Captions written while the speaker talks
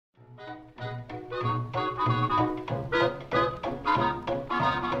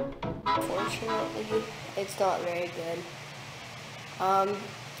Fortunately, it's not very good.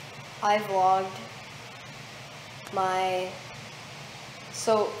 I vlogged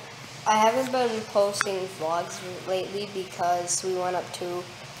so I haven't been posting vlogs lately because we went up to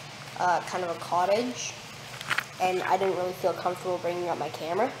kind of a cottage, and I didn't really feel comfortable bringing up my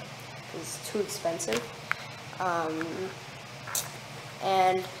camera. It was too expensive.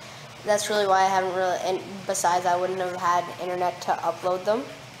 And that's really why I haven't really, and besides I wouldn't have had internet to upload them.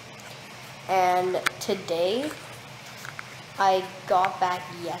 And today, I got back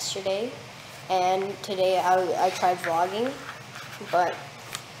yesterday, and today I tried vlogging, but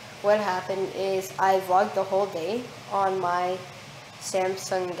what happened is I vlogged the whole day on my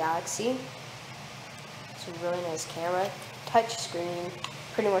Samsung Galaxy. It's a really nice camera, touch screen,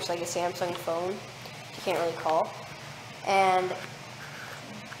 pretty much like a Samsung phone, you can't really call, and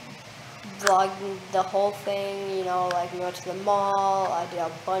vlogged the whole thing, you know, like we went to the mall, I did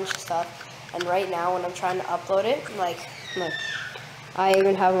a bunch of stuff, and right now when I'm trying to upload it, like, look, I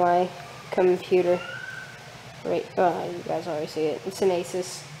even have my computer, right, you guys already see it, it's an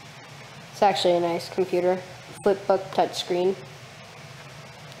Asus, it's actually a nice computer, flipbook touchscreen,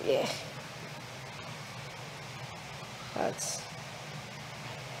 yeah,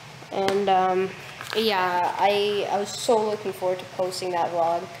 and yeah, I was so looking forward to posting that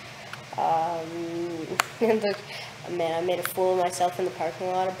vlog. Look, man, I made a fool of myself in the parking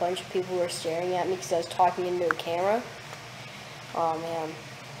lot. A bunch of people were staring at me because I was talking into a camera. Oh man,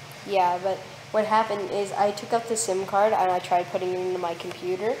 yeah, but what happened is I took out the SIM card and I tried putting it into my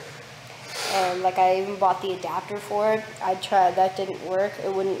computer, and like I even bought the adapter for it. I tried, that didn't work.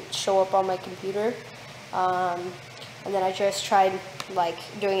 It wouldn't show up on my computer. And then I just tried like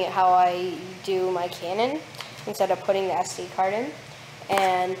doing it how I do my Canon instead of putting the SD card in,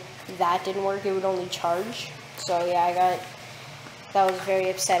 and that didn't work. It would only charge. So yeah, that was very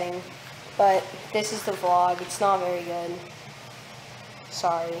upsetting. But this is the vlog. It's not very good.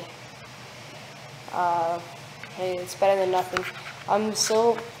 Sorry. Hey, it's better than nothing. I'm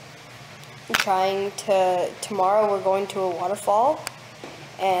still trying to. Tomorrow we're going to a waterfall,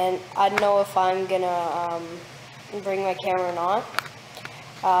 and I don't know if I'm gonna bring my camera or not.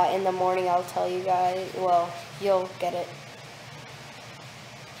 In the morning I'll tell you guys. Well, you'll get it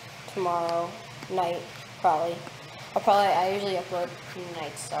tomorrow night, probably. I usually upload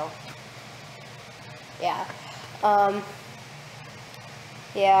nights, so yeah.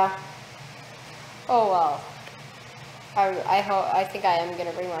 Yeah. Oh well. I think I am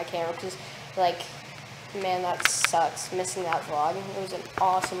gonna bring my camera because, like, man, that sucks missing that vlog. It was an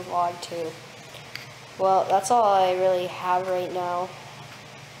awesome vlog too. Well, that's all I really have right now.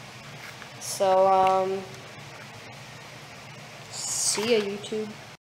 So see ya, YouTube.